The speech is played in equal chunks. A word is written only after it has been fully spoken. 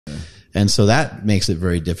And so that makes it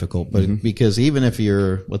very difficult. But because even if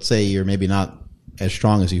let's say you're maybe not as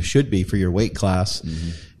strong as you should be for your weight class,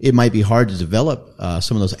 it might be hard to develop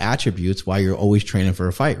some of those attributes while you're always training for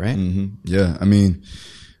a fight, right? Yeah. I mean,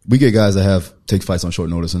 we get guys that take fights on short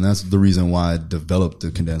notice, and that's the reason why I developed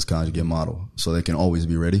the condensed conjugate model, so they can always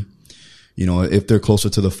be ready. You know, if they're closer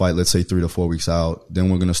to the fight, let's say 3 to 4 weeks out, then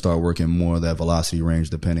we're going to start working more of that velocity range,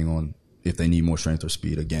 depending on if they need more strength or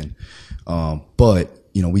speed again. But,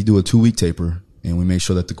 you know, we do a 2-week taper, and we make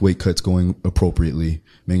sure that the weight cut's going appropriately,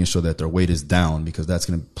 making sure that their weight is down, because that's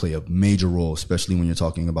going to play a major role, especially when you're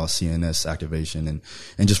talking about CNS activation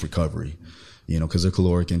and just recovery, you know, because their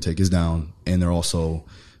caloric intake is down, and they're also,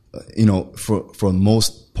 you know, for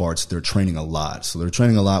most parts, they're training a lot. So they're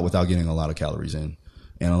training a lot without getting a lot of calories in.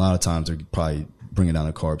 And a lot of times they're probably bringing down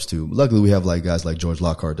their carbs too. Luckily, we have like guys like George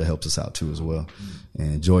Lockhart that helps us out too as well.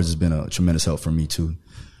 And George has been a tremendous help for me too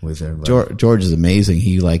with everybody. George is amazing.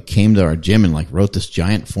 He like came to our gym and like wrote this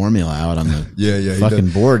giant formula out on the fucking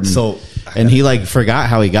board. And he like forgot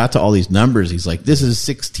how he got to all these numbers. He's like, this is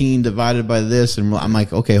 16 divided by this. And I'm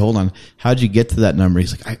like, okay, hold on. How'd you get to that number?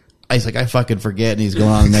 He's like, I fucking forget. And he's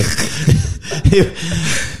going on the next.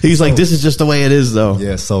 He's like, this is just the way it is though.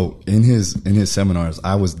 Yeah. So in his seminars,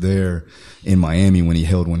 I was there in Miami when he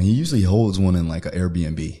held one. He usually holds one in like an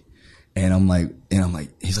Airbnb. And I'm like,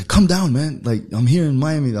 he's like, come down, man. Like, I'm here in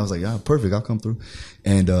Miami. I was like, yeah, perfect. I'll come through.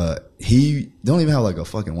 And, he don't even have like a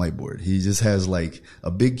fucking whiteboard. He just has like a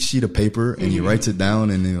big sheet of paper and he writes it down,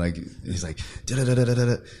 and then like, he's like,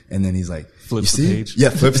 da-da-da-da-da-da. And then he's like, flips the page. Yeah,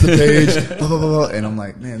 flips the page. Blah, blah, blah, blah. And I'm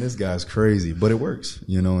like, man, this guy's crazy, but it works,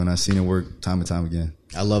 you know, and I've seen it work time and time again.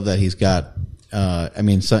 I love that he's got, I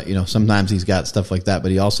mean, so, you know, sometimes he's got stuff like that,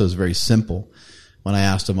 but he also is very simple. When I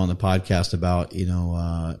asked him on the podcast about, you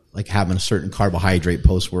know, like having a certain carbohydrate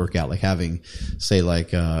post workout, like having, say,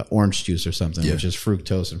 like orange juice or something, which is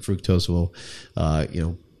fructose, and fructose will, you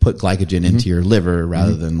know, put glycogen into your liver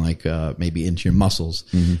rather than like maybe into your muscles.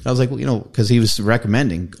 And I was like, well, you know, because he was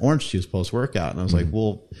recommending orange juice post workout, and I was like,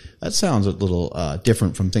 well, that sounds a little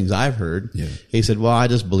different from things I've heard. He said, well, I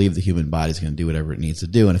just believe the human body's going to do whatever it needs to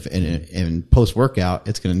do, and if in post workout,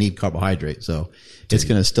 it's going to need carbohydrate, so it's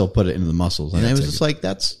going to still put it into the muscles. And it was just like,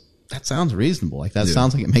 that sounds reasonable. Like that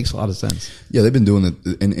sounds like it makes a lot of sense. Yeah, they've been doing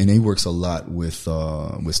it, and he works a lot with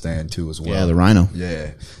Stan too as well. Yeah, the Rhino.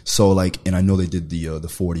 Yeah. So like, and I know they did the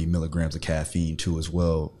 40 milligrams of caffeine too as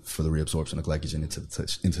well for the reabsorption of glycogen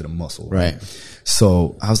into the muscle. Right.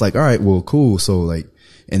 So I was like, all right, well, cool. So like,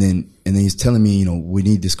 and then he's telling me, you know, we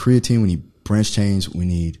need this creatine, we need branch chains, we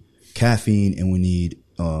need caffeine, and we need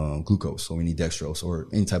glucose. So we need dextrose or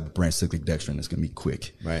any type of branch cyclic dextrin that's going to be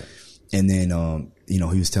quick. Right. And then, you know,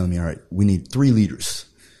 he was telling me, all right, we need 3 liters,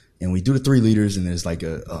 and we do the 3 liters, and there's like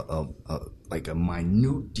a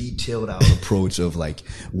minute, detailed out approach of like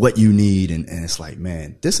what you need, and it's like,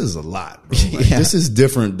 man, this is a lot, bro. Like, this is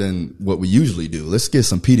different than what we usually do. Let's get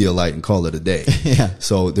some Pedialyte and call it a day.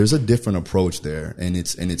 So there's a different approach there, and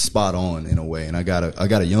it's spot on in a way. And I got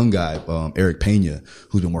a young guy, Eric Pena,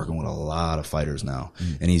 who's been working with a lot of fighters now,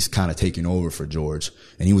 and he's kind of taking over for George,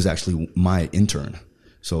 and he was actually my intern.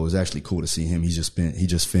 So it was actually cool to see him. He just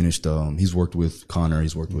finished, he's worked with Connor,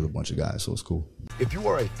 he's worked with a bunch of guys, so it's cool. If you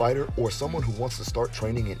are a fighter or someone who wants to start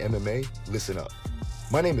training in MMA, listen up.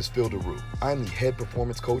 My name is Phil Daru. I am the head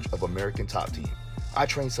performance coach of American Top Team. I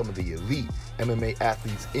train some of the elite MMA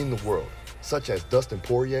athletes in the world, such as Dustin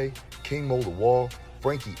Poirier, King Mo Lawal,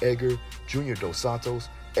 Frankie Edgar, Junior Dos Santos,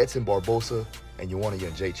 Edson Barboza, and Joanna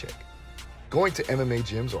Jedrzejczyk. Going to MMA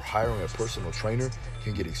gyms or hiring a personal trainer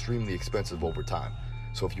can get extremely expensive over time.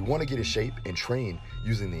 So if you want to get in shape and train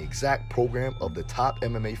using the exact program of the top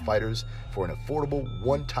MMA fighters for an affordable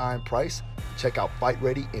one-time price, check out Fight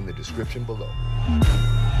Ready in the description below.